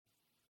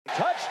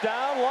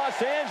Touchdown,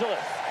 Los Angeles.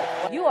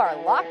 You are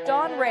Locked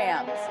On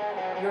Rams,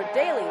 your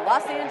daily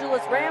Los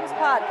Angeles Rams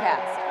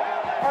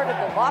podcast. Part of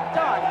the Locked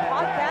On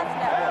Podcast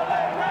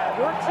Network,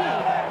 your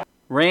team.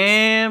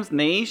 Rams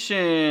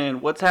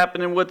Nation, what's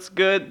happening, what's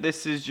good?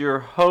 This is your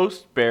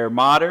host, Bear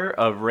Motter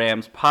of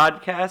Rams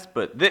Podcast,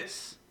 but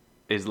this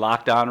is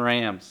Locked On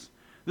Rams.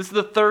 This is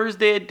the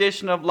Thursday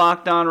edition of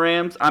Locked On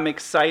Rams. I'm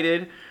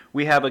excited.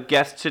 We have a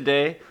guest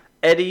today.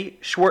 Eddie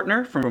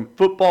Schwartner from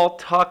Football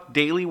Talk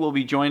Daily will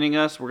be joining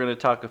us. We're going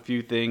to talk a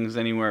few things,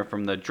 anywhere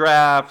from the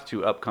draft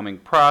to upcoming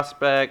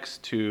prospects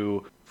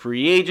to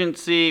free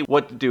agency,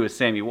 what to do with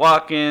Sammy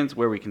Watkins,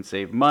 where we can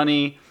save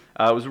money.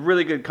 It was a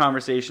really good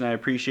conversation. I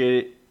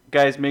appreciate it.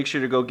 Guys, make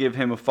sure to go give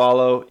him a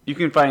follow. You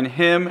can find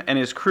him and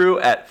his crew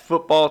at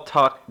Football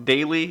Talk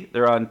Daily.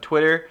 They're on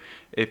Twitter.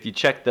 If you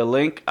check the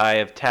link, I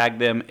have tagged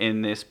them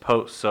in this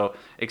post. So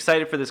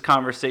excited for this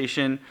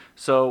conversation.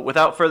 So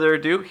without further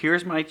ado,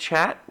 here's my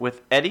chat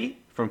with Eddie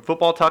from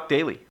Football Talk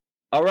Daily.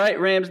 All right,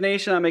 Rams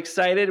Nation, I'm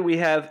excited. We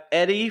have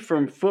Eddie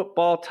from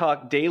Football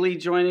Talk Daily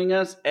joining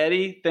us.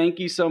 Eddie, thank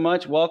you so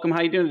much. Welcome.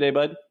 How you doing today,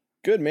 bud?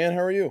 Good, man. How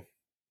are you?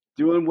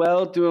 Doing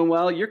well, doing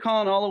well. You're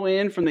calling all the way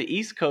in from the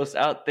East Coast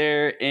out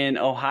there in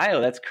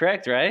Ohio. That's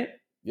correct, right?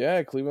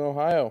 Yeah, Cleveland,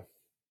 Ohio.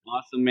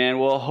 Awesome, man.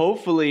 Well,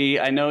 hopefully,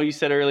 I know you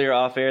said earlier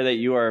off air that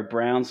you are a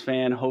Browns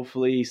fan.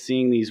 Hopefully,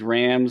 seeing these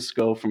Rams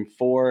go from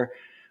 4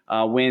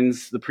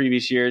 wins the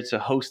previous year to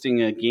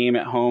hosting a game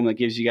at home that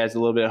gives you guys a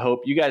little bit of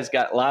hope. You guys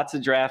got lots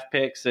of draft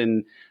picks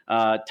and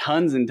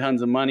tons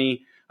of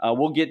money.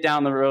 We'll get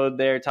down the road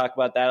there, talk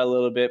about that a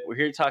little bit. We're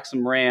here to talk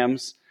some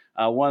Rams.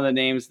 One of the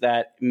names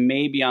that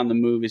may be on the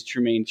move is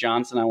Trumaine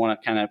Johnson. I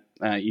want to kind of,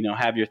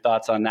 have your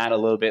thoughts on that a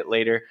little bit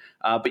later.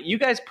 But you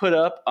guys put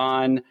up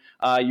on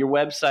your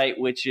website,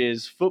 which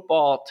is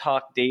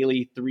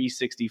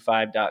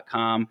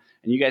footballtalkdaily365.com,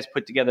 and you guys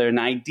put together an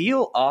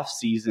ideal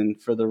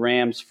offseason for the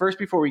Rams. First,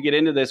 before we get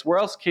into this, where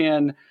else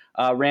can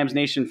Rams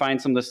Nation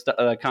find some of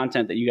the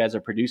content that you guys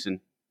are producing?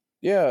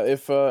 Yeah,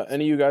 if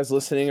any of you guys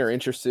listening are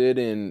interested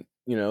in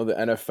the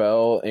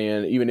NFL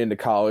and even into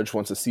college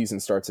once the season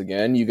starts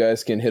again, you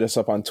guys can hit us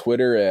up on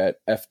Twitter at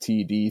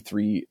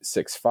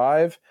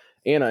FTD365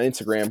 and on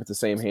Instagram at the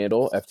same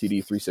handle,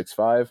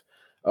 FTD365.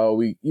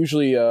 We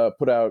usually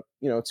put out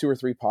 2 or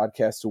 3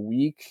 podcasts a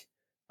week,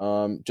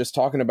 just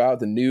talking about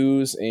the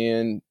news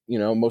and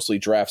mostly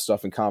draft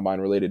stuff and combine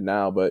related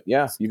now. But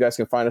yeah, you guys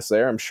can find us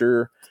there. I'm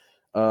sure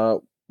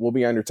we'll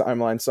be on your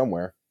timeline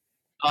somewhere.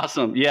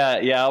 Awesome. Yeah.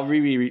 I'll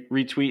be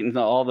retweeting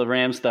all the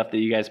Ram stuff that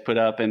you guys put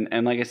up.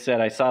 And like I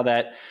said, I saw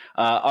that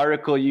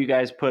article you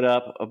guys put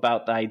up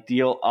about the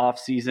ideal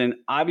offseason.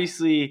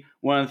 Obviously,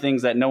 one of the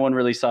things that no one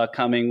really saw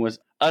coming was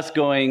us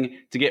going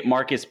to get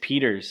Marcus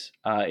Peters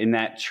in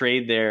that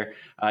trade there.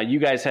 You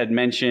guys had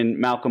mentioned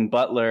Malcolm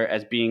Butler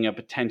as being a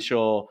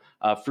potential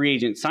free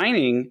agent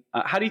signing.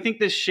 How do you think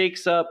this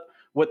shakes up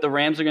what the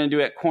Rams are going to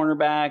do at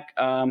cornerback?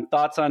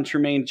 Thoughts on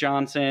Trumaine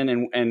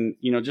Johnson and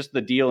just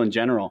the deal in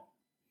general?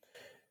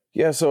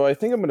 Yeah, so I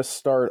think I'm going to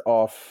start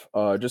off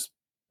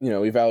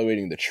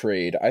evaluating the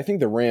trade. I think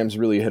the Rams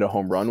really hit a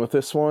home run with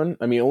this one.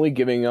 I mean, only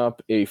giving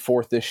up a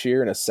 4th this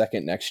year and a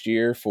 2nd next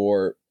year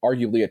for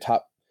arguably a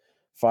top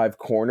 5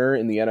 corner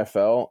in the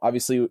NFL.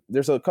 Obviously,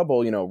 there's a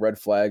couple, red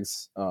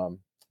flags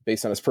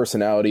based on his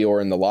personality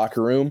or in the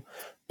locker room.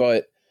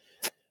 But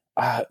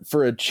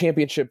for a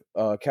championship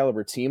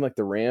caliber team like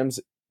the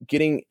Rams,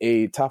 getting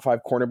a top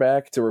 5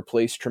 cornerback to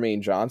replace Trumaine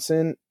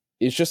Johnson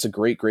is just a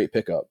great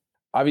pickup.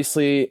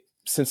 Obviously,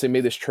 since they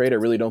made this trade, I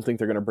really don't think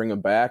they're going to bring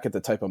him back at the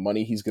type of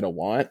money he's going to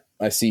want.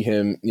 I see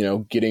him,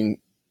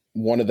 getting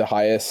one of the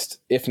highest,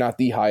 if not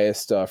the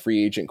highest,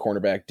 free agent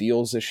cornerback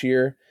deals this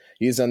year.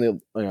 He's on the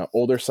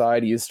older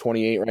side. He is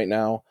 28 right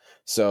now.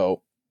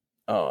 So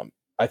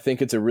I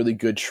think it's a really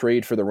good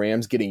trade for the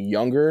Rams, getting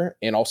younger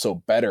and also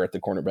better at the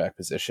cornerback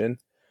position.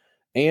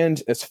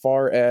 And as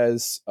far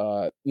as,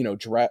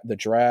 the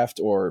draft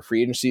or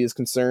free agency is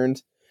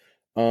concerned,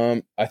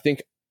 I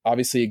think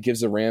obviously, it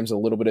gives the Rams a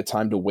little bit of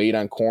time to wait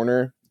on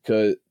corner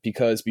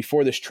because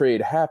before this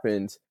trade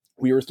happened,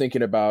 we were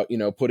thinking about,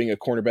 putting a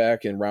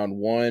cornerback in round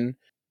 1.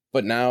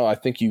 But now I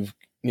think you've,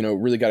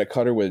 really got a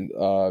cutter with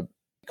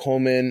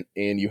Coleman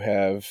and you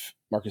have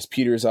Marcus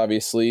Peters,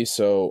 obviously.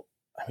 So,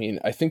 I mean,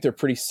 I think they're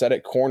pretty set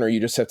at corner. You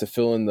just have to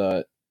fill in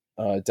the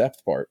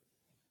depth part.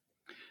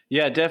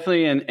 Yeah,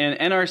 definitely. And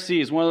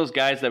NRC is one of those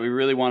guys that we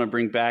really want to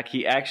bring back.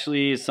 He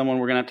actually is someone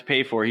we're going to have to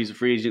pay for. He's a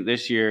free agent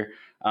this year.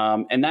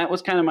 And that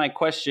was kind of my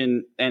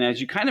question. And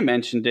as you kind of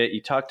mentioned it,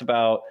 you talked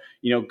about,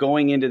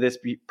 going into this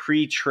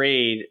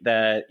pre-trade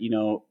that,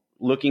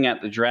 looking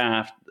at the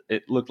draft,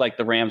 it looked like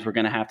the Rams were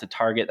going to have to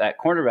target that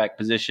cornerback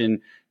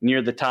position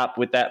near the top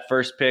with that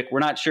first pick. We're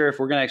not sure if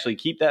we're going to actually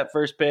keep that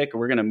first pick or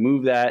we're going to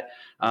move that.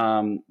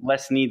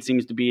 Less need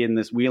seems to be in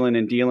this wheeling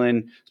and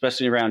dealing,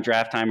 especially around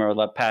draft time or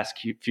the past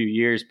few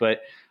years. But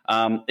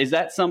is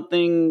that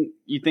something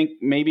you think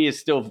maybe is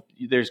still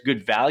there's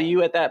good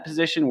value at that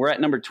position? We're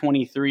at number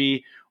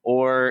 23.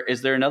 Or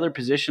is there another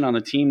position on the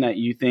team that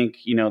you think,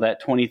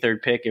 that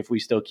 23rd pick, if we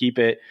still keep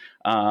it,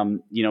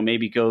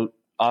 maybe go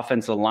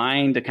offensive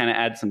line to kind of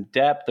add some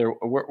depth, or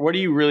what do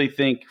you really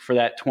think for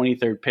that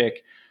 23rd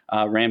pick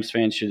Rams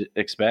fans should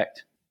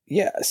expect?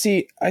 Yeah,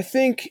 see, I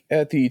think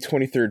at the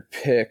 23rd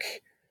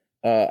pick,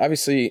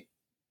 obviously,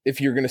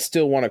 if you're going to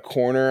still want a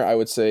corner, I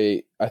would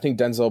say I think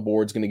Denzel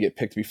Ward's going to get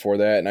picked before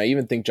that, and I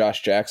even think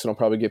Josh Jackson will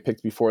probably get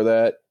picked before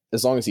that,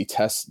 as long as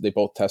they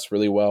both test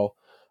really well.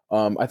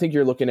 I think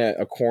you're looking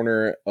at a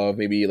corner of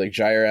maybe like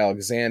Jair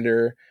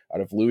Alexander out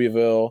of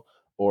Louisville,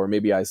 or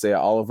maybe Isaiah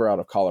Oliver out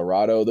of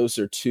Colorado. Those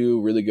are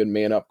two really good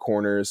man-up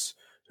corners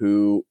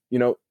who,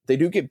 they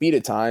do get beat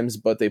at times,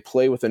 but they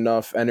play with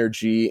enough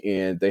energy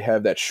and they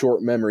have that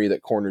short memory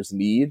that corners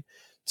need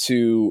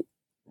to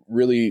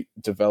really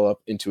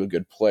develop into a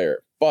good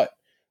player. But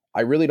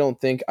I really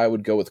don't think I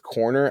would go with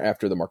corner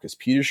after the Marcus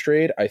Peters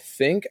trade. I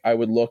think I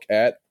would look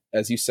at,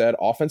 as you said,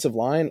 offensive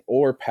line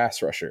or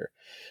pass rusher.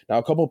 Now,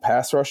 a couple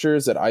pass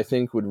rushers that I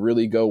think would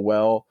really go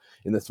well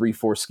in the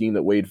 3-4 scheme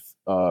that Wade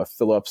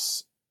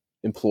Phillips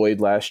employed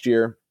last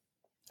year,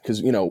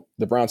 because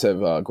the Browns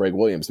have Greg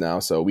Williams now,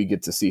 so we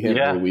get to see him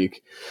every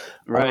week,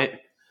 right?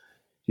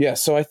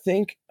 So I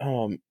think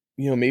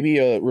maybe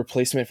a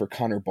replacement for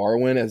Connor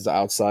Barwin as the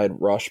outside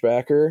rush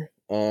backer.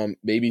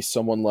 Maybe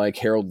someone like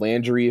Harold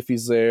Landry if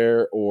he's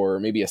there, or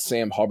maybe a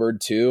Sam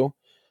Hubbard too.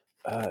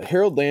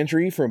 Harold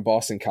Landry from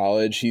Boston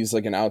College, he's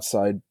like an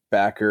outside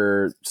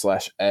backer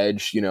 /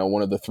 edge,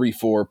 one of the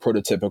 3-4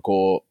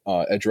 prototypical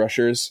edge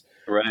rushers.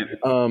 Right.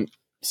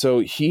 So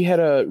he had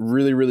a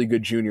really, really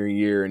good junior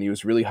year, and he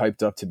was really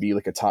hyped up to be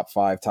like a top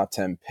 5, top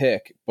 10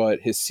 pick.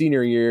 But his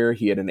senior year,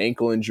 he had an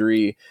ankle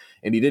injury,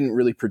 and he didn't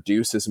really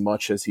produce as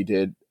much as he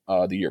did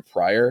the year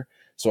prior.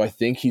 So I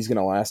think he's going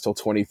to last till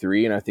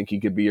 23, and I think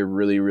he could be a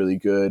really, really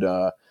good,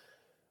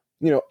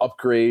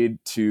 upgrade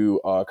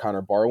to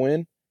Connor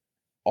Barwin.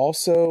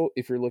 Also,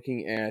 if you're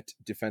looking at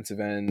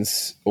defensive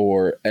ends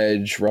or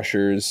edge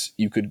rushers,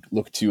 you could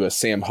look to a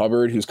Sam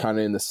Hubbard, who's kind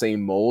of in the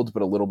same mold,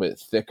 but a little bit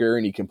thicker,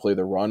 and he can play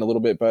the run a little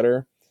bit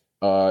better.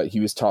 He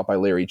was taught by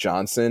Larry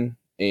Johnson,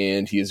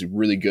 and he has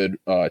really good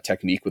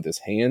technique with his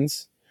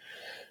hands.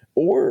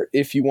 Or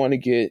if you want to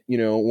get,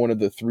 one of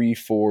the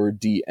 3-4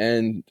 D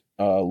end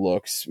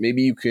looks,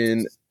 maybe you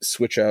can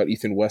switch out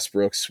Ethan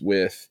Westbrooks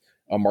with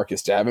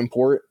Marcus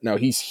Davenport. Now,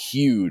 he's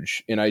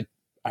huge, and I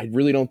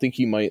really don't think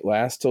he might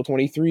last till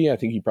 23. I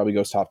think he probably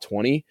goes top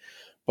 20,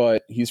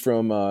 but he's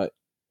from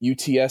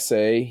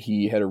UTSA.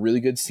 He had a really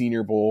good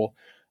Senior Bowl.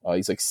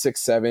 He's like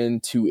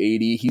 6'7",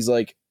 280. He's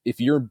like, if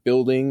you're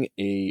building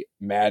a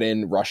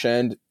Madden rush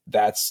end,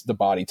 that's the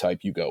body type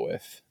you go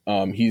with.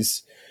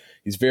 He's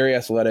very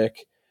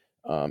athletic.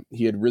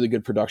 He had really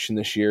good production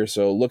this year.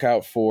 So look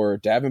out for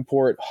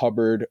Davenport,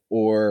 Hubbard,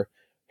 or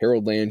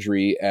Harold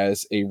Landry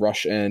as a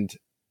rush end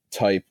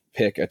type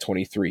pick at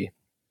 23.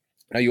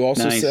 Now you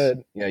also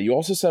said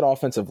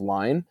offensive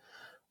line.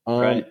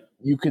 Right.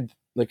 You could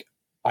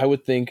I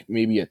would think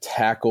maybe a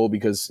tackle,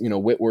 because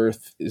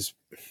Whitworth is,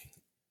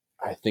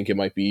 I think it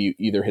might be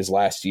either his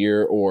last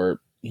year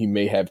or he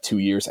may have 2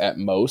 years at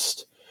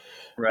most.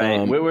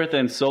 Right. Whitworth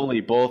and Soley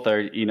both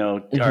are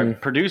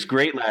produced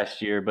great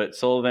last year, but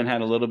Sullivan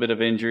had a little bit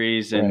of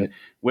injuries, and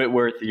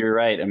Whitworth, you're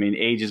right. I mean,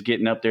 age is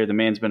getting up there. The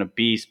man's been a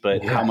beast,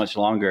 but how much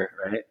longer,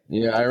 right?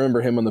 Yeah, I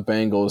remember him on the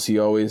Bengals. He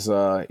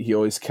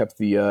always kept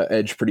the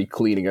edge pretty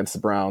clean against the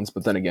Browns,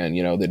 but then again,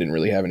 they didn't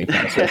really have any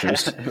pass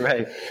rushers.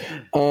 Right.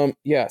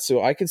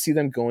 So I could see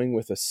them going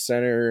with a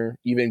center,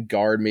 even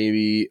guard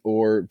maybe,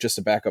 or just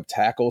a backup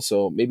tackle.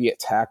 So maybe at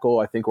tackle,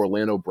 I think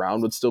Orlando Brown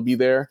would still be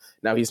there.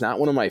 Now, he's not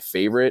one of my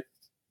favorite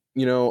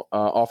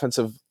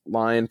offensive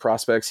line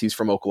prospects. He's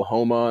from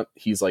Oklahoma.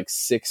 He's like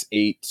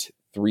 6'8",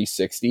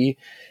 360.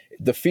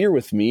 The fear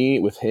with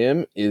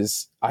him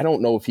is I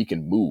don't know if he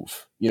can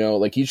move.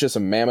 He's just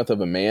a mammoth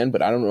of a man,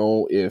 but I don't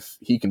know if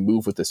he can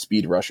move with the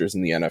speed rushers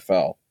in the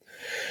NFL.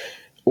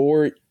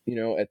 Or,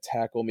 at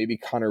tackle, maybe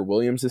Connor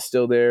Williams is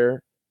still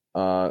there.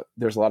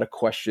 There's a lot of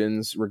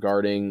questions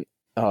regarding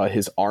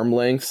his arm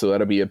length, so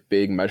that'll be a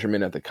big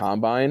measurement at the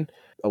combine.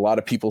 A lot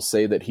of people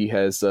say that he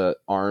has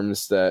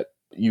arms that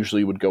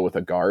usually would go with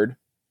a guard.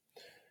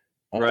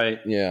 Right.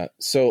 Yeah.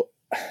 So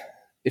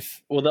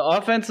the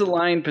offensive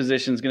line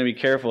position is going to be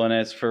careful. And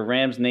as for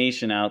Rams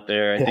Nation out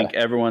there, I think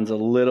everyone's a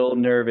little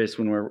nervous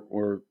when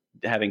we're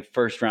having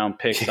first round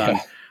picks on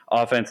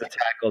offensive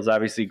tackles.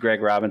 Obviously Greg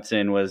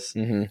Robinson was,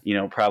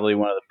 probably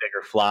one of the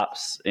bigger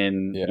flops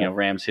in,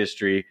 Rams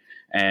history.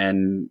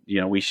 And,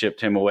 we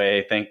shipped him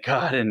away, thank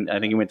God. And I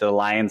think he went to the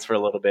Lions for a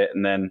little bit.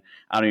 And then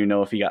I don't even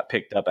know if he got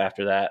picked up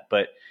after that,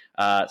 but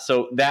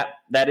so that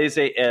is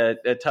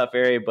a tough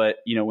area, but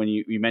when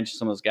you mention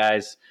some of those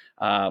guys,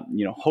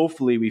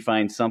 hopefully we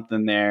find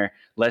something there.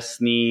 Les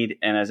Snead,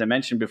 and as I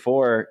mentioned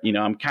before,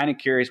 I'm kind of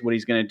curious what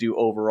he's going to do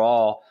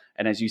overall.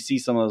 And as you see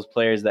some of those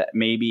players that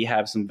maybe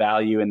have some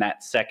value in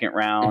that second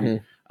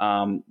round,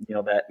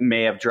 that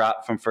may have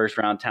dropped from first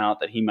round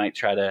talent, that he might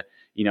try to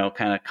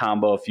kind of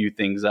combo a few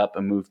things up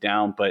and move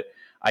down. But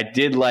I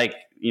did like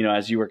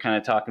as you were kind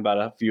of talking about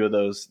a few of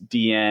those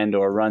D end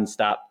or run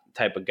stop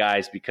type of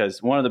guys,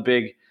 because one of the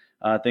big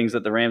things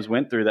that the Rams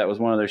went through. That was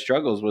one of their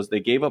struggles, was they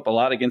gave up a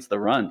lot against the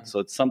run. So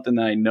it's something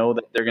that I know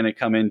that they're going to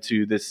come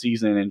into this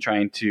season and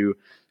trying to,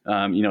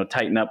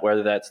 tighten up,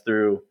 whether that's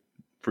through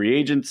free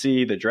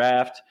agency, the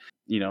draft.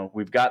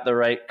 We've got the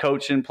right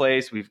coach in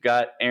place. We've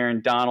got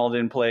Aaron Donald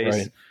in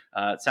place.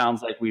 Right. It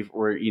sounds like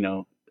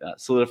we're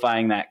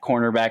solidifying that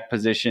cornerback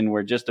position.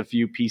 We're just a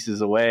few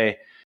pieces away.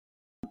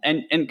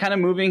 And kind of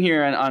moving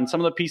here on some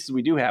of the pieces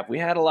we do have. We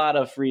had a lot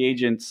of free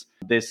agents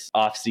this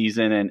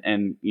offseason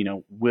and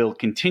will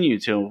continue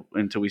to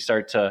until we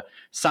start to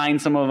sign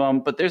some of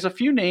them. But there's a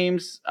few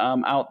names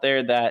out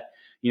there that,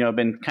 have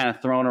been kind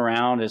of thrown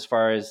around as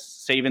far as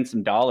saving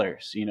some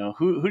dollars.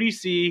 Who do you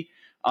see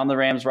on the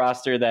Rams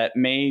roster that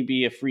may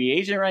be a free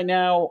agent right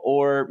now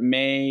or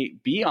may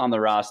be on the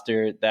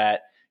roster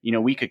that,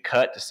 we could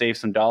cut to save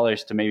some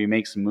dollars to maybe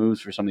make some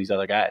moves for some of these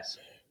other guys?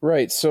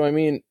 Right.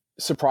 So,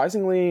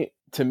 surprisingly,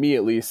 to me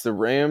at least, the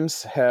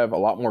Rams have a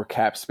lot more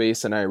cap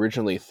space than I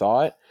originally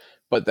thought,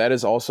 but that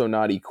is also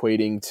not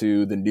equating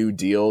to the new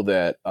deal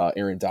that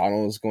Aaron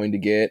Donald is going to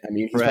get.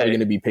 He's probably going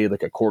to be paid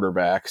like a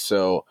quarterback,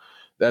 so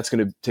that's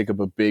going to take up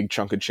a big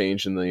chunk of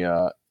change in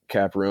the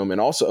cap room. And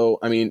also,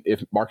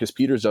 if Marcus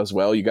Peters does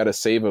well, you got to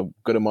save a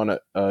good amount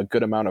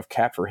of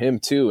cap for him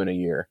too in a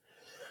year.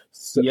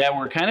 So, yeah,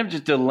 we're kind of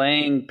just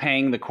delaying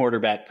paying the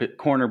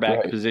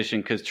cornerback position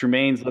because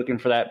Tremaine's looking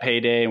for that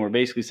payday, and we're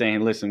basically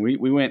saying, listen,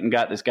 we went and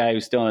got this guy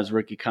who's still on his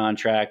rookie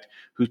contract,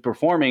 who's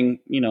performing,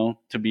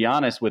 to be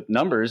honest, with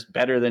numbers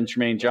better than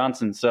Tremaine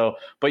Johnson. So,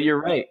 but you're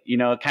right,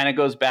 it kind of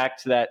goes back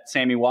to that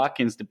Sammy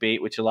Watkins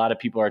debate, which a lot of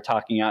people are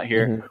talking out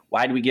here. Mm-hmm.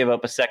 Why do we give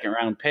up a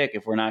second-round pick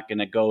if we're not going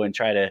to go and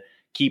try to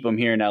keep him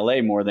here in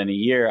LA more than a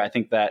year? I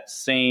think that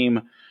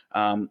same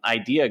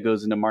idea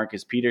goes into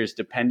Marcus Peters,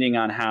 depending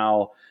on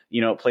how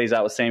it plays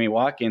out with Sammy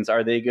Watkins.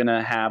 Are they going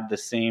to have the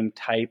same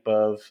type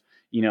of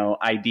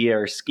idea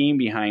or scheme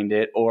behind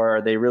it, or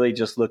are they really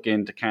just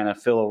looking to kind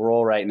of fill a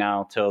role right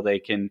now till they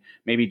can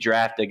maybe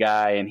draft a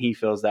guy and he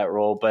fills that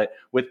role? But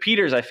with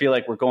Peters, I feel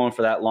like we're going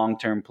for that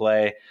long-term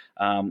play.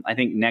 I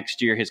think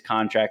next year his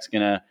contract's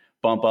going to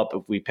bump up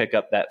if we pick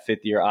up that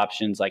fifth-year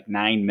options, like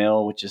 $9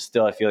 million, which is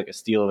still, I feel like, a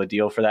steal of a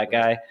deal for that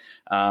guy.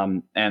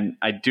 And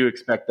I do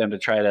expect them to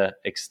try to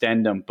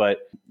extend them. But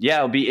yeah,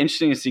 it'll be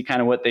interesting to see kind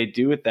of what they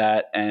do with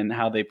that and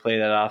how they play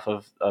that off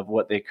of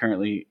what they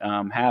currently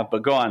have.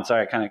 But go on.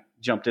 Sorry, I kind of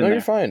jumped in there. No,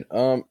 you're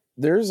fine.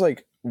 There's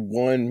like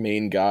one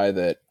main guy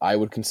that I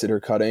would consider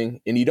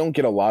cutting, and you don't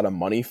get a lot of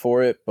money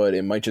for it, but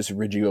it might just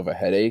rid you of a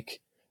headache.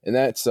 And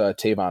that's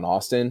Tavon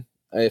Austin.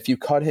 If you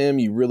cut him,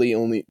 you really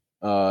only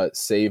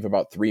save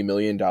about $3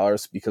 million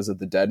because of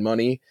the dead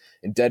money.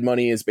 And dead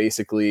money is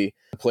basically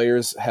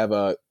players have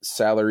a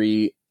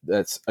salary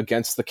that's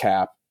against the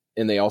cap,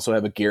 and they also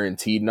have a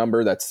guaranteed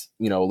number that's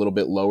a little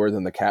bit lower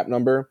than the cap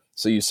number.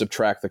 So you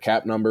subtract the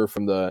cap number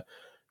from the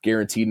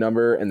guaranteed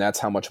number, and that's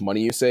how much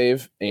money you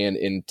save. And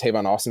in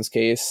Tavon Austin's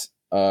case,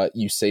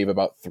 you save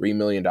about $3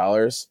 million.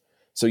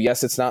 So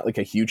yes, it's not like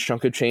a huge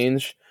chunk of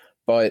change,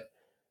 but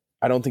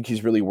I don't think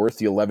he's really worth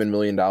the $11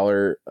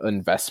 million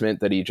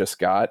investment that he just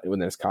got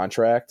within his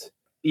contract.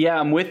 Yeah,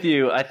 I'm with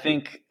you. I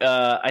think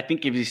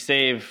if you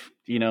save,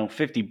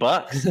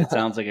 $50, it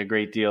sounds like a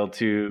great deal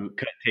to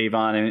cut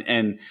Tavon.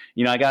 And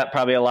I got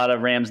probably a lot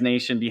of Rams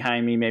Nation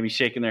behind me, maybe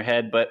shaking their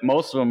head, but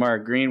most of them are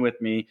agreeing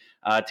with me.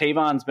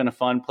 Tavon's been a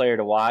fun player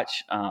to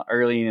watch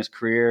early in his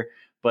career,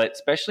 but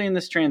especially in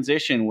this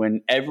transition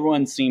when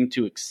everyone seemed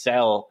to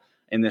excel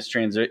in this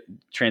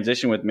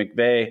transition with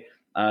McVay.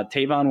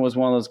 Tavon was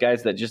one of those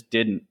guys that just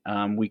didn't.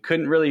 We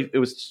couldn't really. It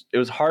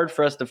was hard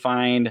for us to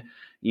find,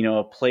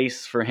 a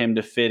place for him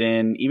to fit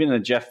in, even in the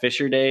Jeff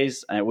Fisher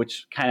days,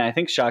 which kind of I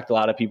think shocked a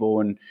lot of people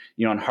when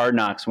on Hard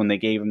Knocks when they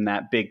gave him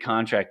that big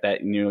contract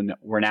that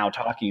we're now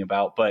talking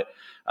about. But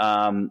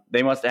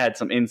they must have had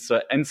some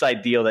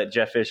inside deal that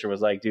Jeff Fisher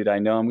was like, dude, I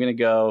know I'm going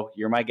to go.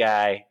 You're my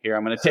guy. Here,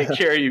 I'm going to take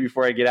care of you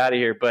before I get out of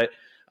here. But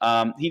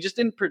he just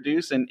didn't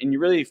produce, and you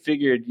really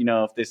figured,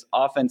 if this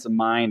offensive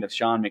mind of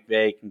Sean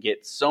McVay can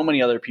get so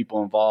many other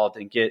people involved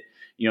and get,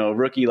 a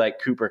rookie like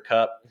Cooper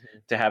Kupp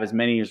to have as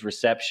many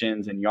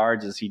receptions and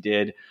yards as he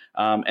did,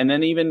 and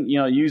then even,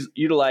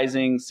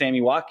 utilizing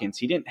Sammy Watkins.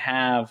 He didn't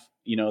have,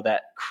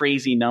 that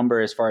crazy number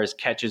as far as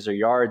catches or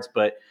yards,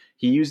 but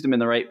he used them in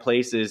the right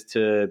places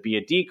to be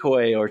a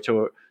decoy or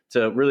to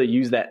really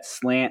use that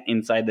slant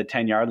inside the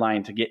 10-yard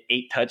line to get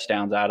 8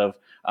 touchdowns out of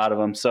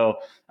him. So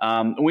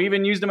we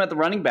even used him at the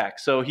running back.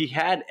 So he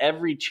had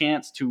every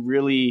chance to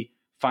really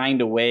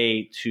find a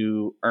way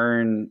to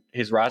earn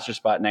his roster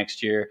spot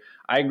next year.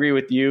 I agree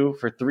with you.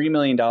 For $3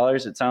 million,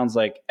 it sounds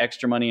like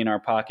extra money in our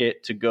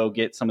pocket to go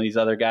get some of these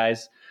other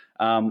guys.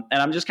 And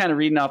I'm just kind of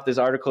reading off this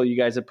article you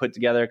guys have put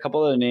together. A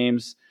couple other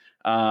names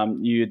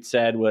you had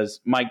said was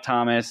Mike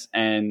Thomas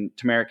and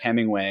Tamarick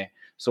Hemingway.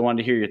 So I wanted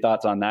to hear your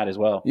thoughts on that as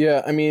well.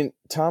 Yeah,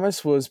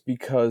 Thomas was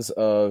because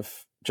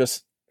of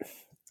just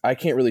I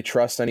can't really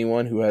trust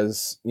anyone who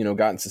has,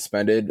 gotten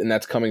suspended, and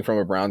that's coming from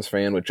a Browns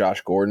fan with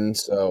Josh Gordon.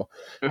 So,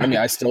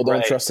 I still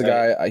don't trust the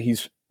guy.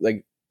 He's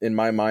like, in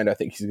my mind, I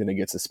think he's going to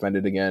get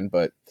suspended again.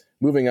 But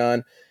moving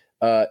on,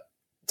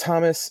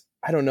 Thomas,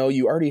 I don't know.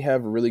 You already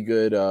have a really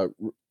good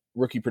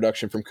rookie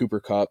production from Cooper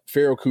Kupp.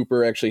 Pharaoh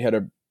Cooper actually had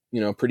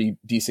a pretty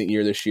decent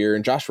year this year,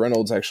 and Josh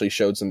Reynolds actually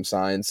showed some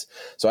signs.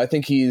 So I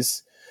think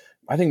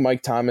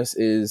Mike Thomas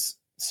is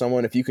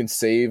someone, if you can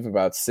save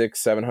about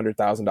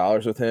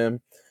 $700,000 with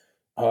him,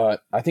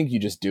 I think you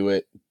just do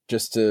it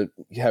just to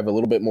have a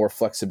little bit more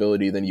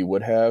flexibility than you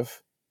would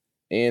have.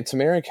 And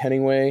Tamarick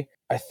Hemingway,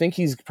 I think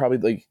he's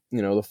probably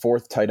the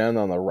fourth tight end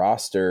on the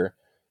roster.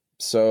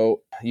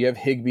 So you have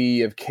Higbee,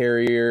 you have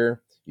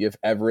Carrier, you have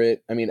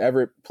Everett. I mean,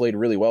 Everett played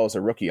really well as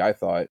a rookie, I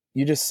thought.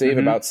 You just save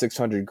about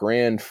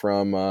 $600,000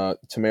 from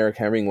Tamarick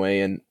Hemingway,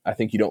 and I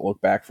think you don't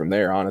look back from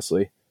there,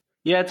 honestly.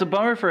 Yeah, it's a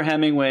bummer for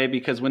Hemingway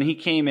because when he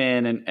came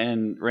in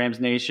and Rams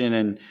Nation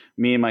and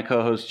me and my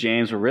co-host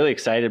James were really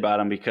excited about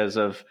him because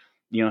of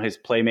his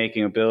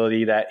playmaking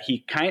ability, that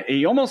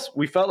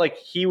we felt like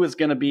he was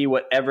going to be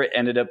what Everett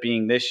ended up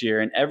being this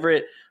year. And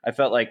Everett, I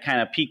felt like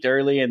kind of peaked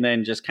early and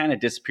then just kind of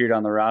disappeared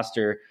on the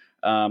roster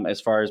as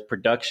far as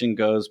production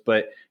goes.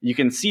 But you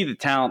can see the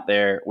talent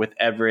there with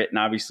Everett. And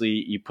obviously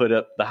you put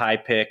up the high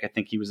pick. I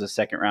think he was a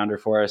second rounder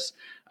for us.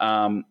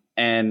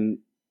 And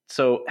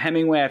so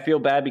Hemingway, I feel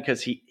bad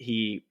because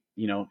he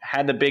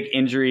had the big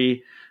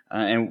injury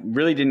and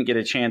really didn't get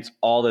a chance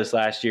all this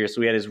last year. So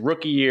we had his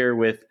rookie year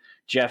with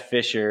Jeff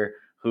Fisher,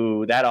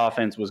 who that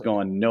offense was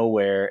going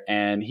nowhere.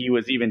 And he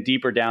was even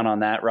deeper down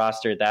on that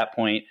roster at that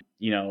point,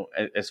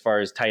 as far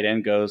as tight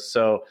end goes.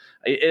 So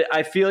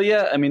I feel you.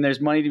 I mean, there's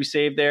money to be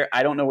saved there.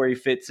 I don't know where he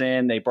fits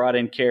in. They brought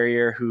in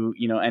Carrier, who,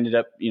 ended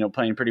up,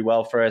 playing pretty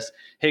well for us.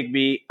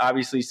 Higbee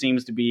obviously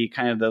seems to be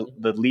kind of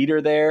the leader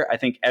there. I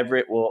think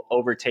Everett will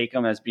overtake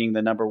him as being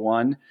the number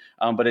one.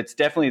 But it's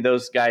definitely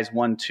those guys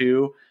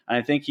 1-2. And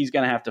I think he's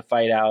going to have to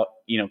fight out,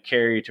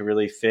 Carrier to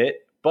really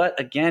fit. But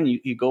again,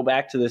 you go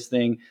back to this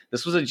thing.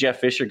 This was a Jeff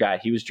Fisher guy.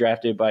 He was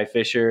drafted by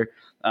Fisher.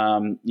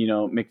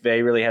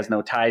 McVay really has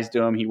no ties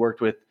to him.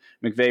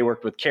 McVay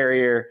worked with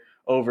Carrier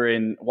over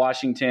in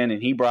Washington,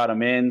 and he brought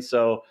him in.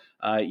 So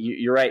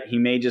you're right. He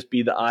may just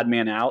be the odd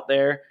man out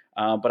there.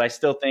 But I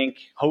still think,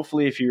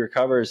 hopefully, if he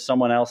recovers,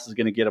 someone else is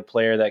going to get a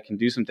player that can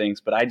do some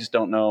things. But I just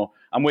don't know.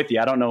 I'm with you.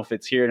 I don't know if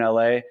it's here in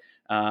LA,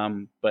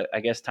 but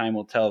I guess time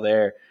will tell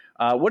there.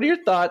 What are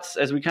your thoughts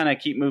as we kind of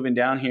keep moving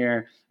down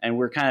here and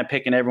we're kind of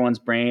picking everyone's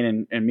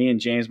brain, and me and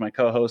James, my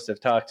co-host, have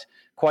talked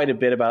quite a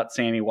bit about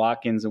Sammy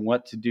Watkins and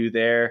what to do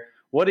there.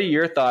 What are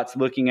your thoughts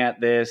looking at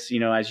this,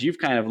 as you've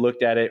kind of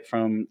looked at it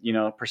from,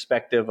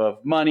 perspective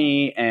of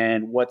money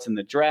and what's in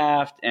the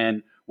draft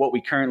and what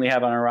we currently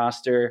have on our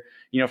roster?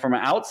 From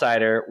an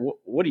outsider,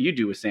 what do you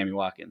do with Sammy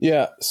Watkins?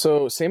 Yeah,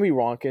 so Sammy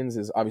Watkins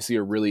is obviously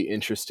a really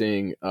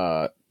interesting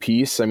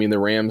piece. I mean, the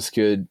Rams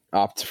could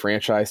opt to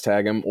franchise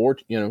tag him or,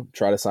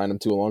 try to sign him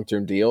to a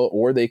long-term deal,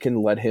 or they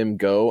can let him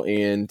go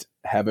and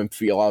have him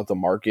feel out the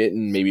market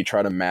and maybe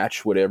try to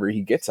match whatever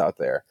he gets out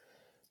there.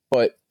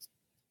 But,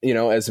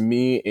 as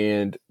me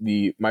and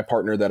my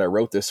partner that I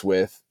wrote this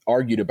with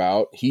argued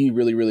about, he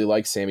really, really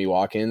likes Sammy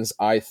Watkins.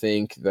 I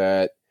think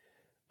that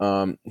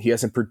he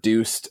hasn't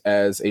produced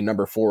as a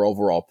number 4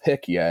 overall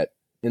pick yet.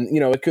 And,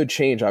 it could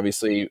change,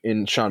 obviously,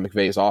 in Sean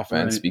McVay's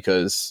offense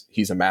because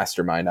he's a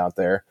mastermind out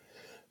there.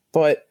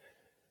 But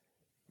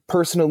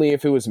personally,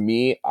 if it was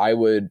me, I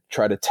would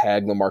try to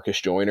tag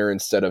LaMarcus Joyner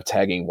instead of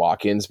tagging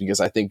Watkins, because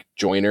I think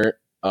Joyner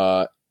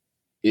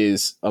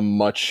is a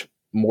much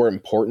more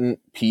important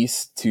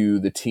piece to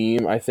the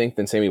team, I think,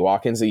 than Sammy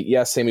Watkins.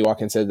 Yes, Sammy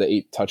Watkins had the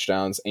 8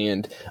 touchdowns,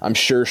 and I'm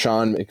sure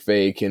Sean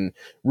McVay can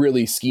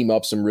really scheme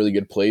up some really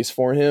good plays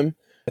for him.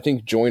 I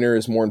think Joyner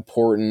is more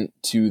important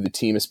to the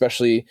team,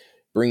 especially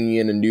bringing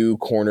in a new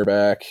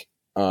cornerback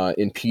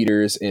in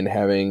Peters and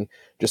having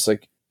just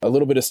like a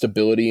little bit of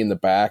stability in the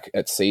back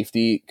at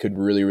safety could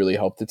really, really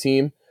help the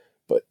team.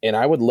 And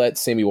I would let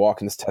Sammy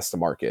Watkins test the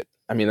market.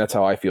 I mean, that's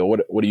how I feel.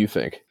 What do you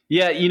think?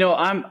 Yeah,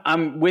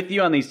 I'm with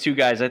you on these two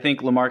guys. I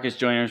think LaMarcus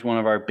Joyner is one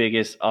of our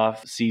biggest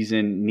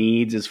off-season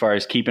needs as far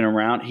as keeping him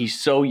around. He's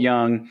so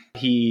young.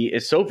 He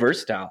is so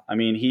versatile. I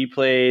mean, he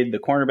played the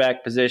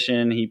cornerback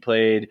position. He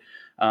played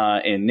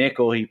in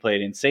nickel. He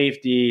played in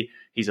safety.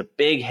 He's a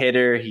big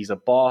hitter. He's a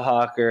ball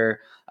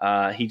hawker.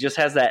 He just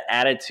has that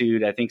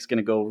attitude I think is going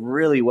to go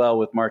really well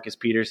with Marcus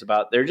Peters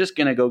about they're just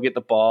going to go get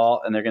the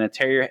ball and they're going to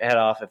tear your head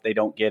off if they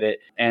don't get it.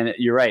 And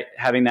you're right,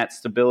 having that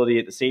stability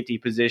at the safety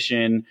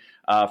position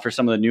for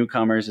some of the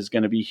newcomers is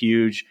going to be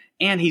huge.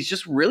 And he's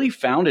just really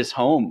found his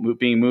home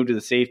being moved to the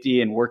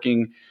safety and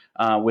working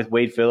with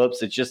Wade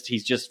Phillips.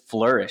 He's just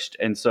flourished.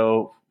 And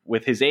so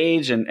with his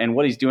age and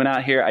what he's doing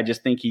out here, I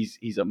just think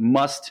he's a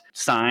must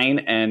sign.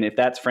 And if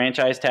that's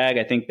franchise tag,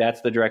 I think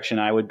that's the direction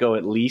I would go,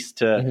 at least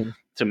to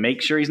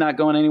make sure he's not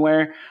going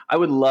anywhere. I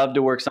would love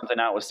to work something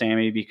out with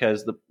Sammy,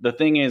 because the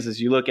thing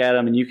is you look at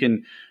him and you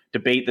can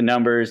debate the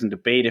numbers and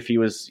debate if he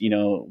was,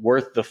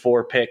 worth the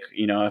 4 pick,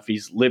 if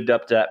he's lived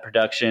up to that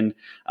production.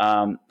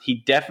 He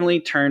definitely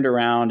turned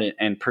around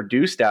and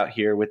produced out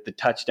here with the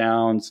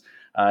touchdowns.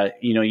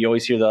 You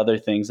always hear the other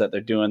things that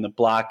they're doing, the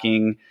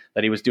blocking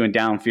that he was doing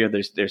downfield.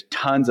 There's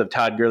tons of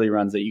Todd Gurley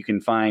runs that you can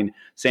find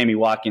Sammy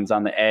Watkins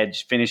on the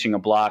edge finishing a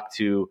block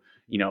to,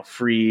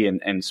 free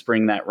and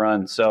spring that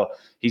run. So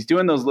he's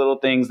doing those little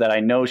things that I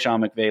know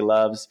Sean McVay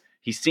loves.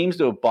 He seems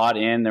to have bought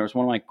in. There was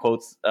one of my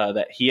quotes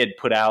that he had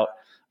put out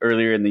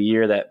earlier in the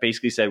year that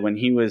basically said when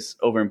he was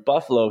over in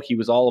Buffalo, he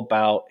was all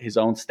about his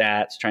own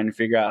stats, trying to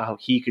figure out how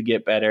he could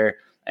get better.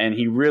 And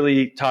he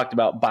really talked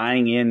about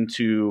buying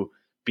into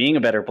being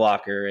a better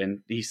blocker. And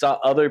he saw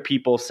other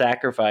people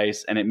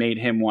sacrifice, and it made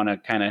him want to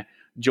kind of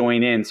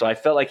join in. So I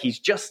felt like he's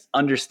just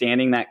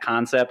understanding that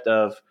concept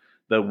of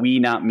the we,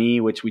 not me,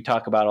 which we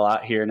talk about a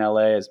lot here in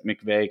LA, as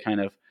McVay kind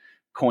of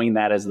coined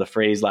that as the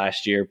phrase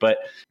last year. But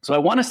so I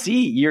want to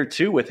see year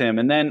 2 with him.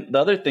 And then the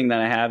other thing that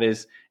I have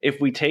is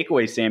if we take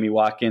away Sammy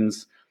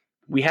Watkins,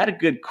 we had a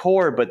good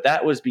core, but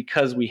that was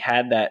because we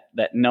had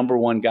that number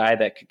one guy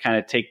that could kind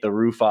of take the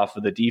roof off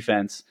of the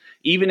defense.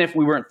 Even if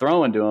we weren't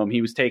throwing to him,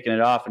 he was taking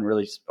it off and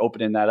really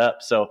opening that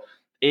up. So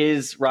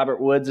is Robert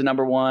Woods a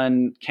number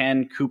one?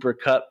 Can Cooper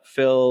Kupp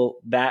fill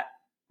that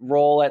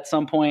role at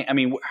some point? I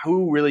mean,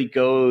 who really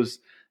goes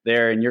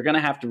there? And you're going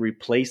to have to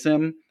replace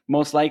him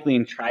most likely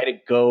and try to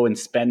go and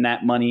spend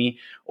that money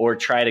or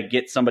try to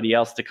get somebody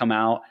else to come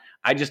out.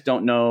 I just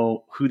don't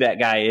know who that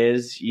guy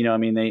is. I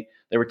mean,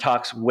 there were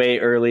talks way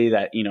early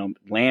that,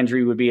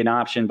 Landry would be an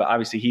option, but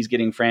obviously he's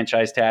getting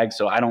franchise tags,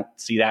 so I don't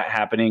see that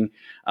happening.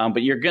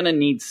 But you're going to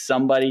need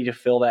somebody to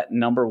fill that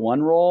number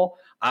one role.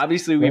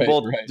 Obviously, we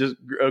both just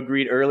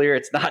agreed earlier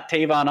it's not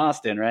Tavon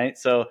Austin, right?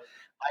 So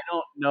I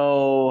don't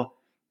know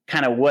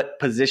kind of what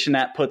position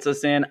that puts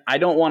us in. I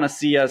don't want to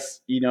see us,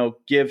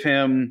 give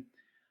him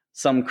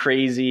some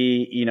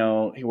crazy,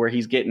 where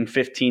he's getting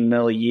 $15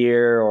 million a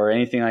year or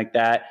anything like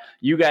that.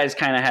 You guys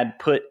kind of had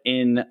put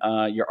in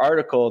your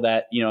article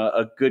that,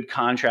 a good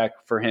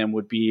contract for him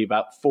would be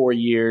about 4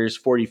 years,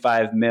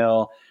 $45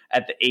 million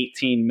at the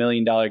 $18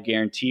 million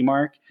guarantee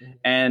mark. Mm-hmm.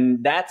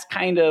 And that's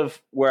kind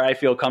of where I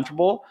feel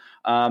comfortable.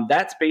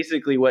 That's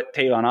basically what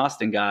Tavon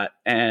Austin got.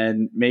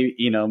 And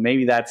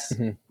maybe that's,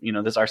 this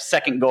is our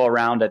second go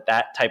around at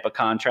that type of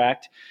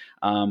contract.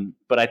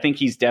 But I think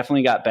he's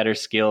definitely got better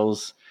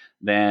skills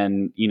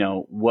than,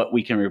 what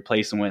we can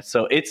replace him with.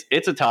 So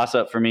it's a toss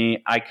up for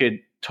me. I could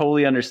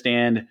totally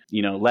understand,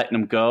 letting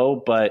him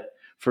go. But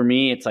for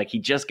me, it's like he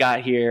just got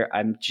here.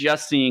 I'm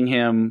just seeing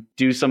him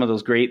do some of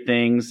those great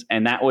things.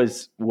 And that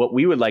was what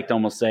we would like to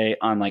almost say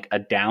on like a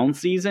down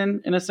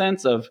season in a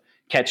sense of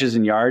catches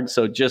and yards.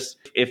 So just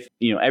if,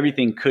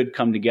 everything could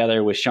come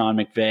together with Sean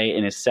McVay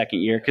in his second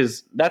year,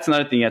 because that's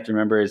another thing you have to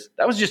remember is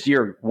that was just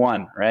year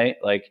 1, right?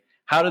 Like,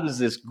 how does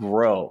this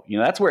grow?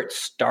 That's where it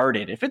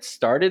started. If it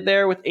started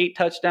there with 8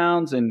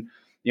 touchdowns and,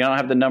 I don't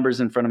have the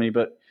numbers in front of me,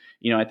 but,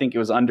 I think it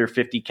was under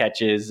 50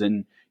 catches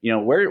and,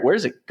 where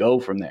does it go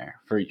from there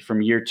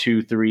from year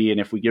 2, 3? And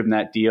if we give him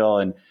that deal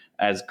and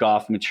as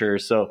Goff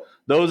matures. So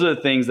those are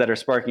the things that are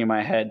sparking in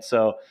my head.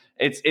 So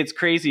it's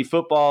crazy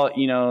football.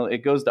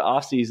 It goes to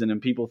off season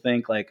and people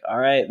think like, all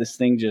right, this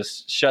thing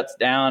just shuts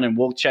down and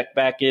we'll check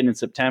back in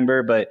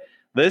September. But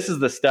this is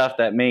the stuff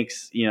that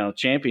makes,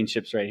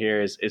 championships right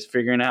here is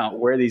figuring out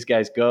where these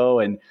guys go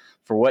and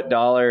for what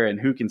dollar and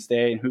who can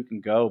stay and who can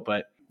go.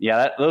 But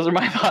yeah, those are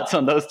my thoughts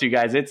on those two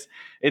guys.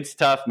 It's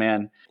tough,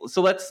 man.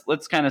 So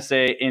let's kind of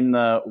say in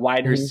the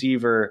wide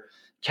receiver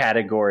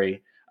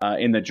category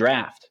in the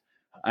draft,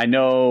 I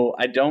know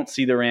I don't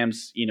see the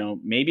Rams,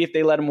 maybe if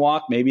they let him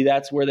walk, maybe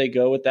that's where they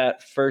go with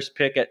that first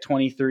pick at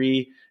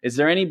 23. Is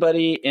there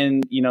anybody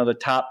in, the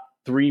top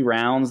 3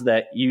 rounds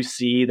that you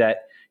see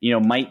that,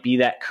 might be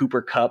that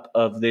Cooper Kupp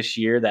of this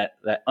year, that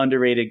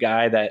underrated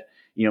guy that,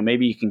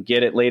 maybe you can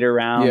get it later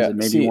rounds and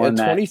maybe one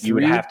that you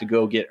would have to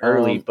go get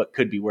early, but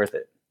could be worth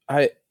it?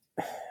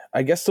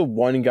 I guess the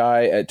one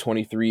guy at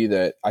 23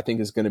 that I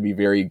think is going to be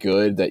very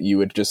good that you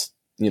would just,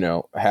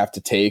 have to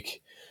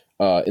take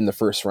in the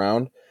first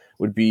round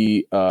would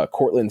be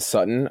Cortland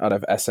Sutton out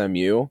of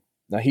SMU.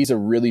 Now he's a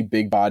really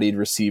big-bodied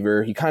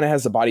receiver. He kind of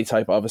has the body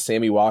type of a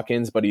Sammy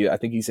Watkins, but I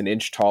think he's an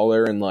inch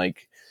taller and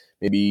like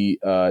maybe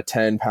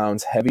 10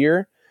 pounds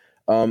heavier.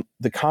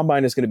 The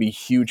combine is going to be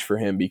huge for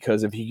him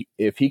because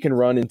if he can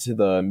run into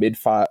the mid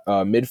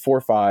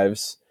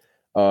 4.5s,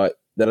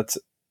 that's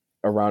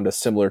around a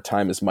similar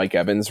time as Mike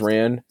Evans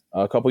ran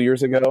a couple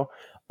years ago.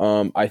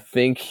 I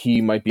think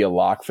he might be a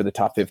lock for the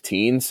top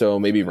 15. So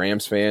maybe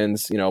Rams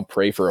fans,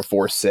 pray for a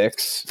 4.6.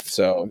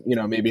 So,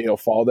 maybe he'll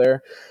fall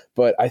there.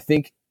 But I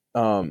think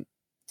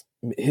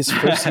his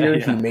first year,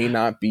 he may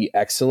not be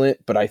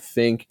excellent, but I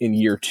think in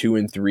year 2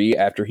 and 3,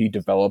 after he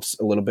develops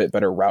a little bit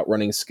better route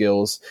running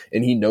skills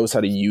and he knows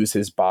how to use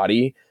his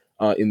body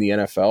in the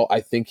NFL, I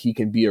think he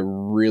can be a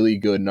really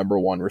good number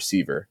 1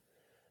 receiver.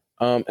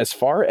 As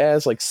far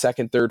as like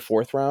 2nd, 3rd,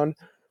 4th round,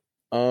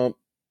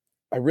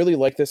 I really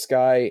like this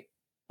guy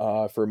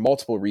for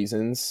multiple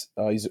reasons.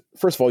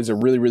 First of all, he's a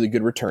really, really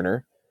good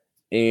returner.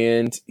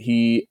 And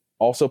he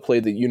also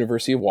played the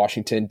University of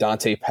Washington,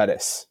 Dante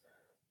Pettis.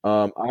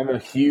 I'm a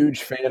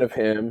huge fan of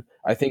him.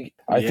 I think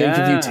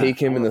if you take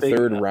him in the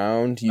 3rd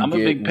round, you get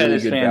really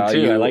good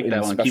value in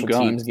the special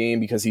teams game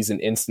because he's an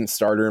instant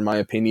starter, in my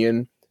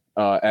opinion,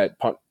 at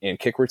punt and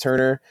kick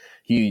returner.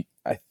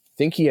 I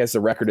think he has the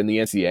record in the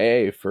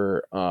NCAA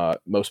for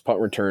most punt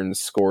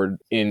returns scored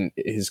in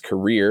his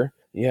career.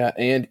 Yeah,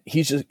 and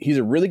he's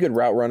a really good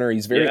route runner.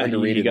 He's very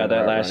underrated. He got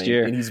that last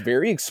year, and he's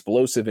very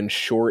explosive in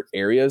short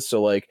areas.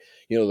 So like,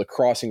 the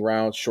crossing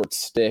routes, short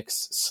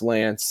sticks,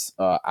 slants,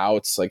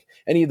 outs, like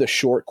any of the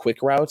short quick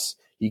routes,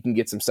 he can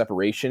get some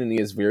separation, and he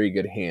has very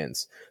good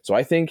hands. So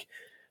I think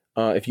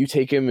if you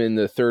take him in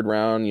the third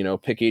round,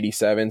 pick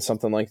 87,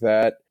 something like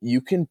that,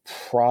 you can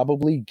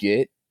probably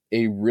get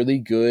a really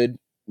good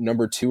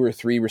number 2 or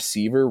 3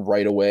 receiver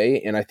right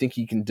away, and I think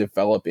he can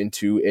develop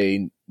into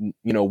a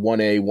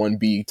 1A,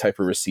 1B type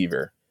of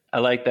receiver. I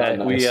like that.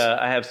 Nice.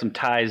 I have some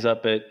ties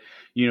up at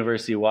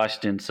University of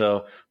Washington,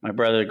 so my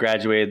brother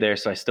graduated there,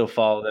 so I still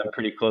follow them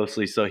pretty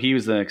closely. So he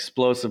was an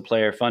explosive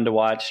player, fun to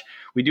watch.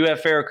 We do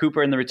have Pharoh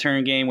Cooper in the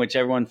return game, which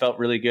everyone felt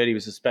really good. He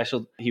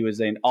was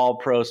an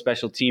all-pro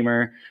special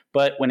teamer,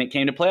 but when it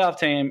came to playoff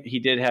time, he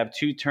did have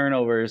 2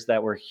 turnovers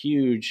that were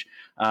huge.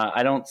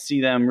 I don't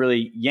see them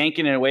really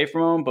yanking it away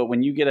from him, but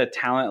when you get a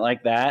talent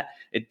like that,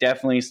 it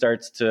definitely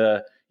starts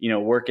to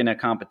work in a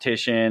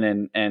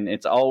competition, and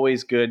it's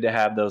always good to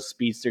have those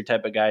speedster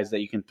type of guys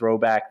that you can throw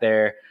back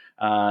there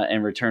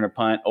and return a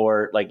punt,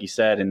 or like you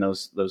said, in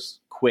those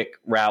quick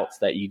routes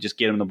that you just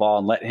get him the ball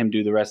and let him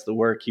do the rest of the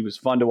work. He was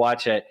fun to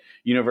watch at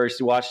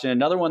University of Washington.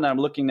 Another one that I'm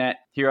looking at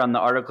here on the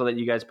article that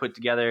you guys put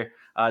together.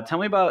 Tell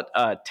me about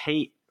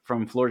Tate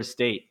from Florida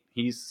State.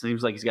 He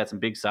seems like he's got some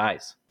big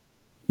size.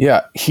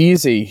 Yeah,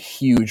 he's a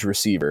huge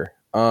receiver.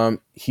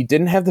 He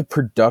didn't have the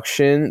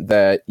production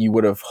that you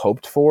would have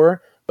hoped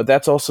for, but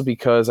that's also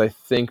because I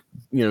think,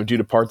 due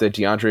to part that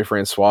DeAndre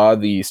Francois,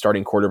 the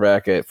starting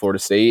quarterback at Florida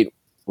State,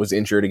 was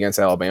injured against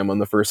Alabama in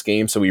the first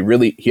game. So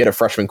he had a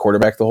freshman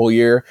quarterback the whole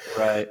year.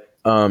 Right.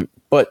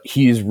 But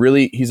he's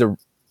a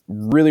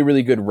really,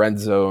 really good red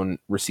zone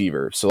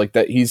receiver. So like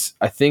that,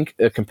 I think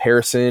a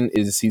comparison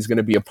is he's going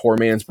to be a poor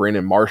man's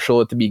Brandon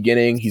Marshall at the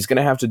beginning. He's going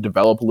to have to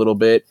develop a little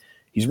bit.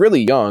 He's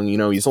really young,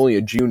 he's only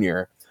a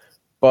junior,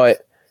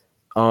 but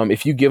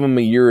if you give him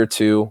a year or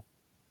two,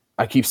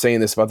 I keep saying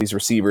this about these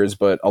receivers,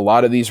 but a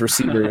lot of these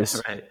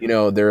receivers, right.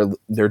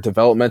 They're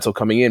developmental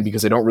coming in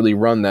because they don't really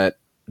run that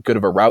good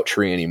of a route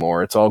tree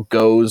anymore. It's all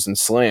goes and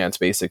slants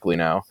basically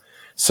now.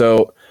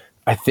 So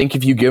I think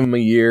if you give him a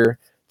year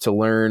to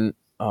learn,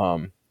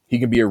 he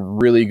can be a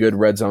really good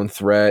red zone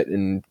threat,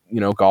 and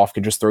Goff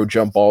could just throw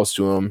jump balls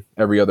to him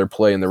every other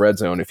play in the red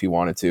zone if he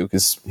wanted to,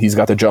 because he's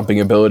got the jumping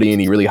ability and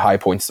he really high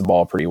points the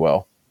ball pretty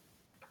well.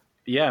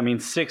 Yeah, I mean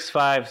 6'5",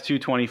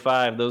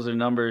 225, those are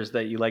numbers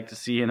that you like to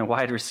see in a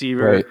wide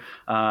receiver,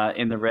 right,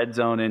 in the red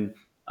zone. And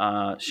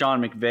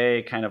Sean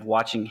McVay, kind of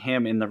watching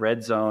him in the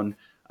red zone,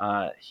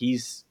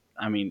 he's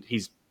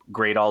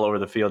great all over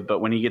the field, but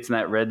when he gets in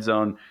that red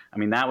zone,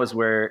 that was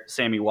where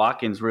Sammy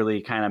Watkins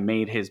really kind of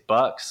made his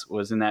bucks,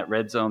 was in that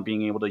red zone,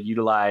 being able to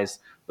utilize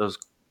those,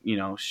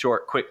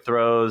 short, quick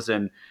throws.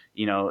 And,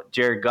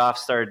 Jared Goff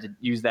started to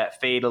use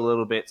that fade a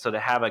little bit. So to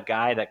have a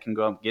guy that can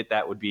go and get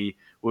that would be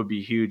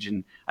huge.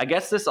 And I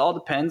guess this all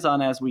depends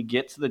on, as we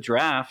get to the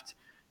draft,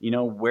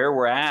 where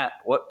we're at,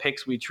 what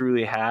picks we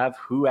truly have,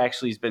 who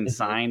actually has been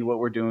signed, what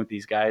we're doing with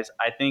these guys.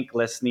 I think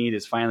Les Snead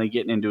is finally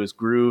getting into his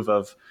groove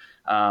of,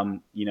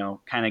 kind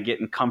of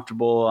getting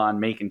comfortable on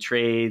making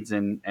trades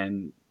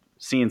and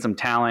seeing some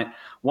talent.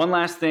 One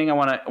last thing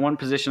one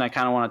position I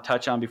kind of want to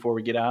touch on before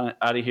we get out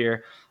of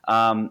here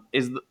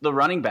is the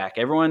running back.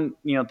 Everyone,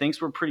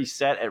 thinks we're pretty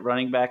set at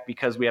running back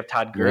because we have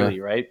Todd Gurley,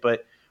 right?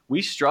 But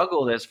we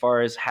struggled as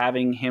far as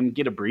having him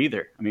get a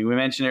breather. We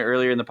mentioned it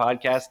earlier in the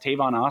podcast.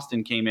 Tavon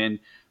Austin came in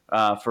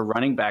for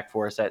running back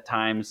for us at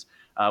times.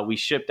 We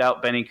shipped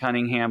out Benny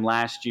Cunningham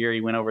last year.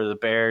 He went over to the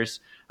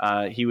Bears.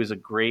 He was a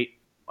great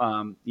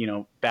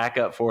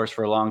backup for us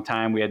for a long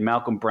time. We had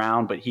Malcolm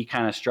Brown, but he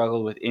kind of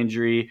struggled with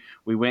injury.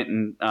 We went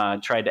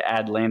and tried to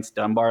add Lance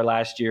Dunbar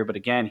last year, but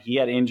again, he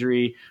had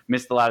injury,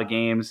 missed a lot of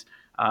games.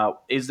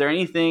 Is there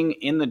anything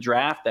in the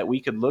draft that we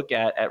could look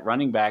at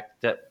running back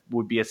that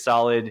would be a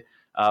solid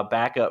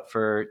backup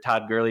for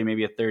Todd Gurley,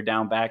 maybe a third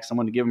down back,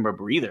 someone to give him a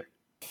breather?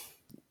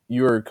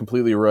 You are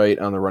completely right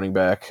on the running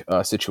back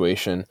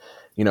situation.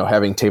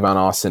 Having Tavon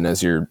Austin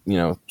as your,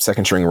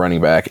 second string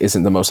running back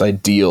isn't the most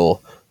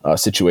ideal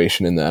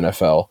situation in the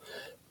NFL.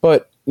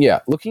 But yeah,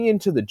 looking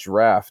into the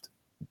draft,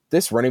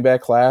 this running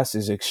back class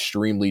is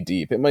extremely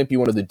deep. It might be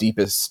one of the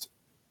deepest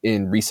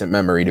in recent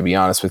memory, to be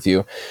honest with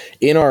you.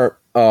 In our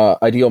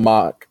ideal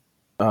mock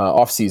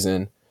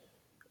offseason,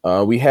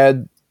 we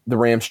had the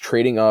Rams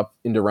trading up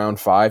into round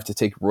 5 to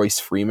take Royce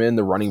Freeman,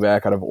 the running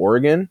back out of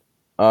Oregon.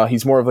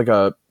 He's more of like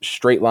a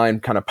straight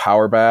line kind of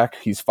power back.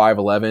 He's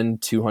 5'11",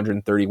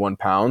 231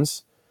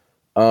 pounds.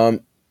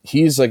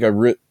 He's like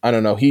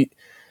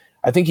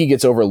I think he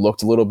gets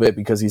overlooked a little bit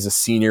because he's a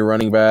senior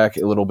running back,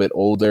 a little bit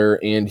older,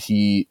 and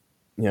he,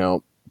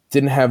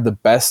 didn't have the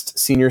best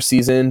senior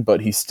season,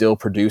 but he still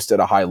produced at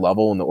a high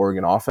level in the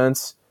Oregon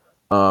offense.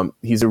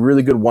 He's a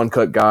really good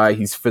one-cut guy.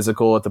 He's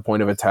physical at the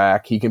point of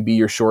attack. He can be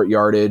your short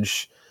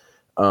yardage,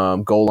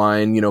 goal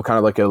line, kind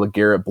of like a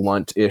LeGarrette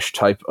Blount-ish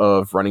type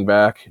of running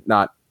back.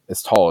 Not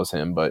as tall as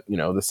him, but,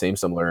 the same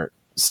similar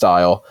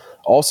style.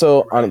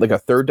 Also, on like a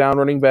third down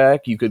running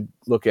back, you could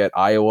look at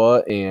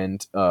Iowa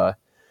and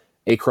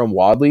Akrum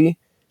Wadley.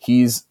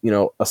 He's,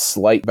 a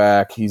slight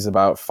back. He's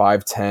about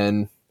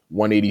 5'10",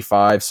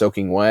 185,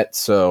 soaking wet.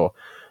 So,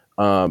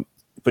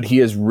 but he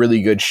has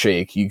really good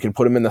shake. You can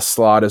put him in the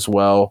slot as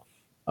well.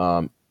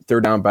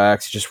 Third down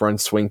backs, just run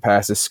swing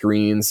passes,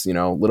 screens,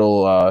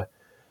 little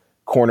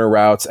corner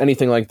routes,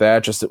 anything like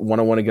that. Just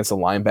one-on-one against a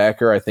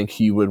linebacker, I think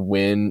he would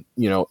win,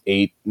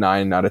 8,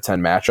 9 out of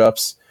 10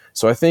 matchups.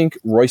 So I think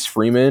Royce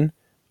Freeman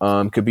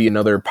could be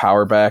another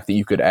power back that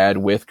you could add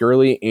with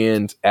Gurley,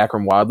 and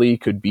Akrum Wadley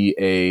could be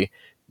a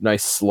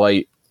nice,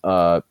 slight,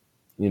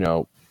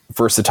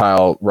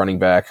 versatile running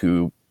back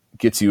who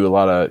gets you a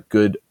lot of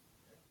good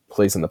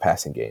plays in the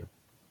passing game.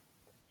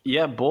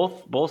 Yeah,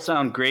 both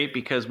sound great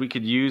because we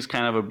could use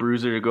kind of a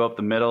bruiser to go up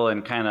the middle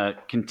and kind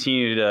of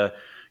continue to,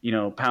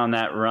 pound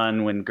that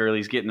run when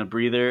Gurley's getting a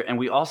breather. And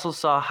we also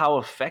saw how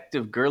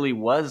effective Gurley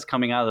was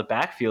coming out of the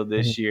backfield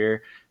this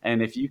year.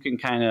 And if you can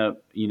kind of,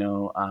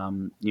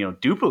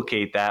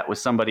 duplicate that with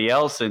somebody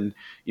else, and,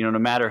 no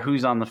matter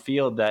who's on the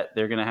field, that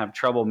they're going to have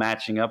trouble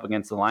matching up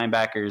against the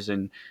linebackers,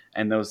 and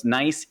those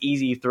nice,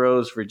 easy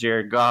throws for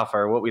Jared Goff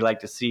are what we like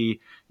to see,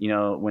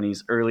 when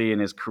he's early in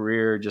his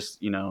career,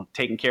 just,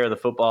 taking care of the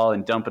football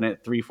and dumping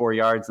it 3-4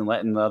 yards and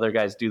letting the other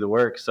guys do the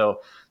work.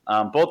 So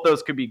both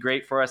those could be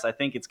great for us. I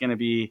think it's going to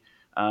be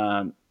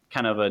kind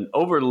of an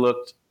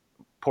overlooked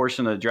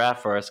portion of the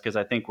draft for us, because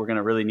I think we're going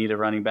to really need a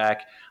running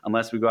back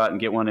unless we go out and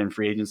get one in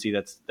free agency.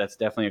 That's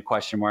definitely a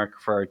question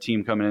mark for our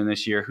team coming in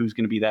this year. Who's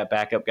going to be that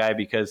backup guy?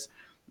 Because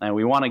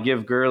we want to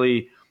give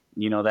Gurley,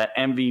 that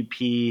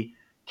MVP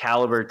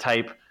caliber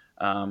type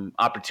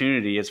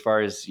opportunity as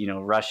far as,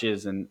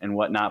 rushes and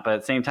whatnot. But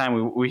at the same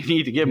time, we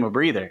need to give him a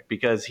breather,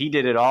 because he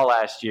did it all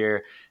last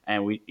year.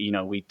 And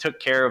we took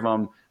care of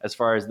him as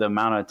far as the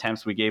amount of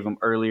attempts we gave him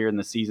earlier in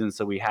the season.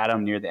 So we had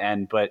him near the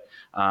end, but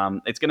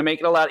it's going to make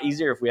it a lot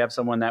easier if we have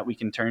someone that we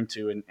can turn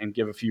to and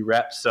give a few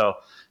reps. So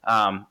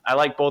I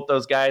like both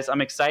those guys.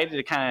 I'm excited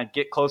to kind of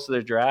get close to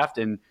the draft.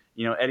 And,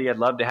 Eddie, I'd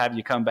love to have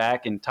you come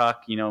back and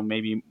talk,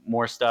 maybe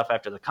more stuff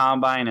after the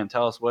combine and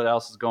tell us what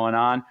else is going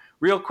on.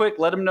 Real quick,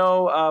 let them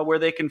know where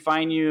they can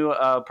find you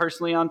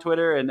personally on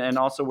Twitter, and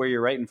also where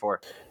you're writing for.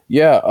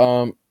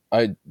 Yeah,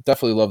 I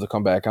definitely love to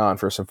come back on.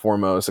 First and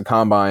foremost, the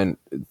combine,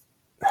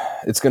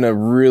 it's going to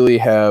really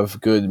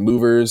have good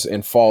movers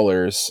and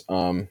fallers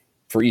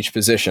for each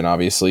position,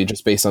 obviously,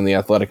 just based on the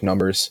athletic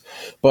numbers.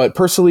 But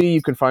personally,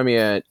 you can find me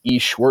at E.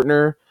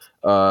 Schwertner.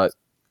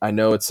 I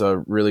know it's a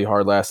really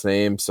hard last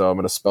name, so I'm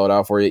going to spell it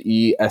out for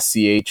you.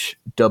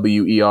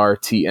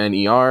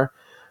 ESCHWERTNER.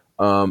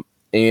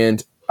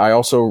 And I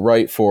also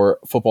write for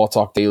Football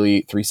Talk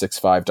Daily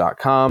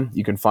 365.com.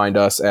 You can find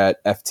us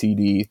at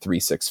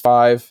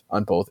FTD365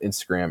 on both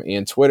Instagram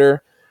and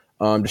Twitter.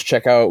 Just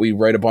check out, we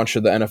write a bunch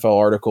of the NFL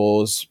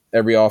articles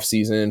every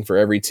offseason for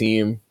every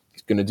team.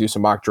 Going to do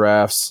some mock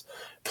drafts,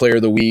 player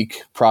of the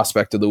week,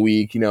 prospect of the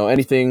week,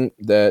 anything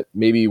that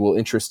maybe will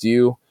interest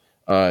you.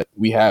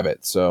 We have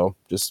it. So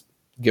just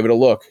give it a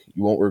look.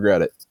 You won't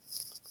regret it.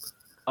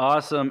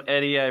 Awesome,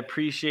 Eddie. I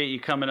appreciate you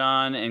coming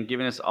on and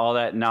giving us all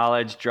that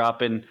knowledge,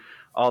 dropping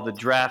all the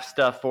draft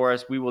stuff for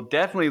us. We will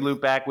definitely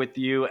loop back with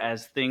you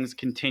as things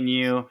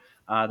continue.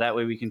 That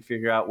way we can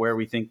figure out where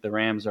we think the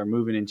Rams are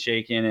moving and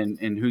shaking,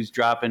 and who's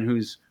dropping,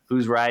 who's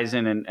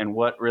rising, and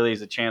what really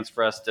is a chance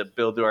for us to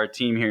build to our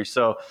team here.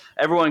 So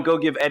everyone, go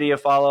give Eddie a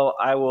follow.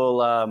 I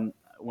will,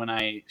 when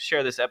I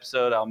share this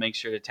episode, I'll make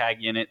sure to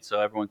tag you in it so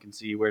everyone can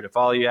see where to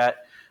follow you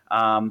at.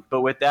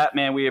 But with that,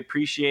 man, we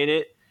appreciate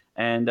it,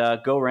 and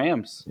go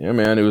Rams. Yeah,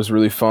 man, it was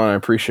really fun. I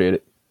appreciate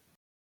it.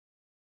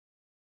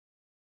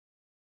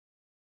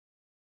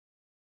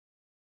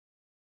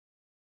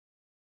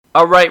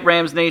 All right,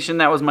 Rams Nation,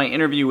 that was my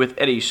interview with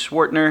Eddie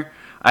Schwertner.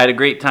 I had a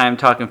great time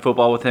talking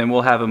football with him.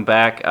 We'll have him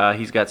back.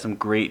 He's got some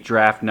great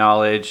draft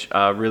knowledge,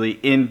 really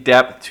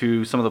in-depth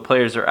to some of the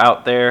players that are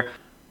out there.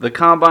 The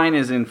Combine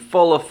is in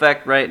full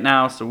effect right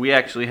now, so we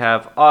actually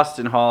have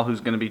Austin Hall,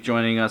 who's going to be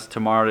joining us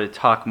tomorrow to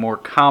talk more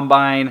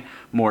Combine,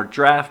 more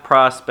draft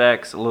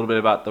prospects, a little bit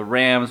about the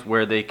Rams,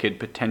 where they could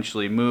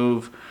potentially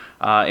move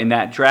in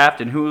that draft,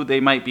 and who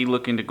they might be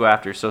looking to go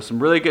after. So some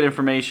really good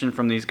information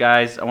from these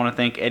guys. I want to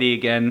thank Eddie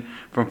again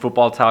from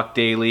Football Talk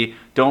Daily.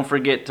 Don't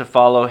forget to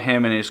follow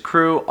him and his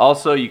crew.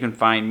 Also, you can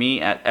find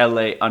me at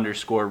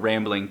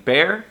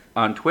LA_RamblingBear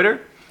on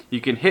Twitter. You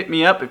can hit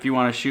me up if you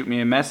want to shoot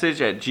me a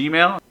message at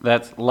Gmail.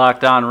 That's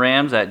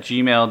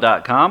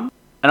lockedonrams@gmail.com.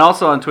 And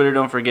also on Twitter,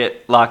 don't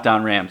forget Locked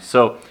On Rams.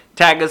 So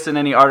tag us in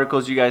any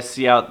articles you guys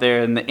see out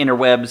there in the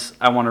interwebs.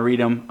 I want to read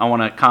them. I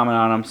want to comment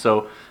on them.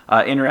 So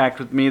interact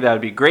with me. That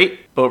would be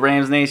great. But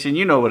Rams Nation,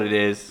 you know what it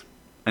is.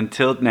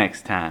 Until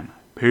next time,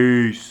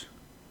 peace.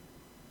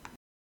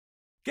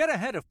 Get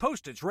ahead of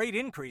postage rate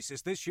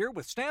increases this year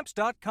with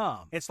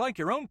Stamps.com. It's like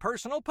your own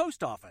personal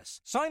post office.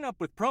 Sign up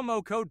with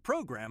promo code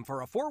PROGRAM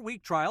for a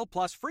 4-week trial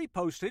plus free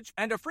postage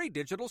and a free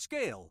digital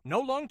scale. No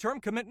long-term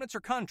commitments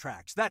or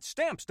contracts. That's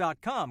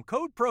Stamps.com,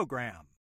 code PROGRAM.